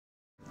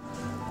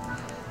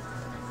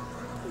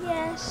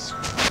guys,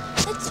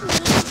 it's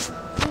me.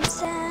 I'm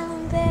sad,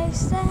 I'm very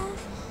sad.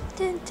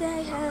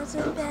 Today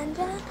hasn't been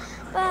bad,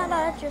 but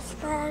I've just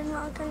been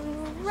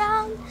walking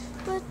around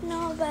with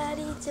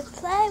nobody to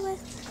play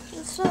with.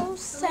 I'm so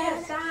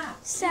sad,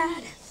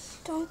 sad.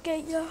 Don't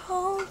get your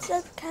hopes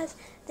up, cause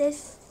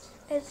this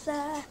is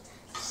a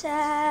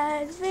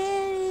sad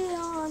video.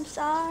 I'm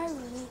sorry.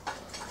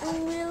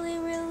 I'm really,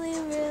 really,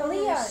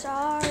 really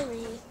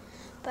sorry.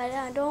 But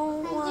I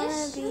don't want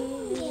to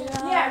be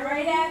Yeah,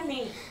 right at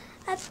me.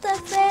 at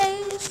the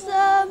base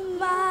of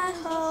my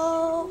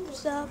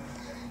hopes up.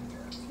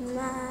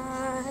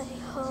 My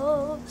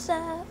hopes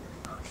up.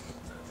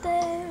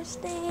 There's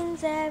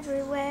things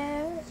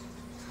everywhere.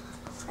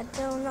 I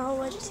don't know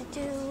what to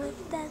do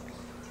with them.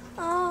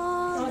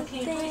 All the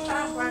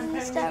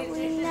things that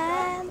we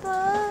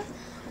never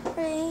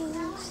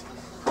brings.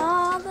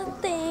 All the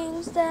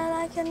things that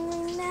I can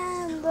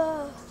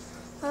remember.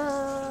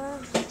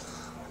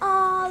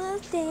 All the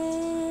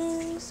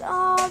things,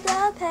 all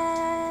the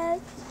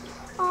pets,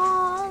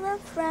 all the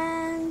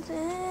friends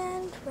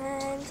and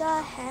friends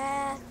I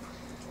had.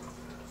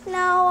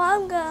 Now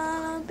I'm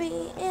gonna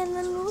be in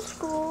the new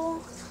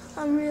school.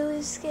 I'm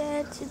really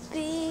scared to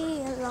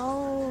be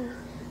alone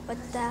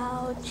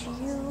without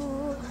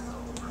you.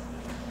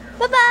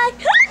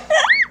 Bye-bye.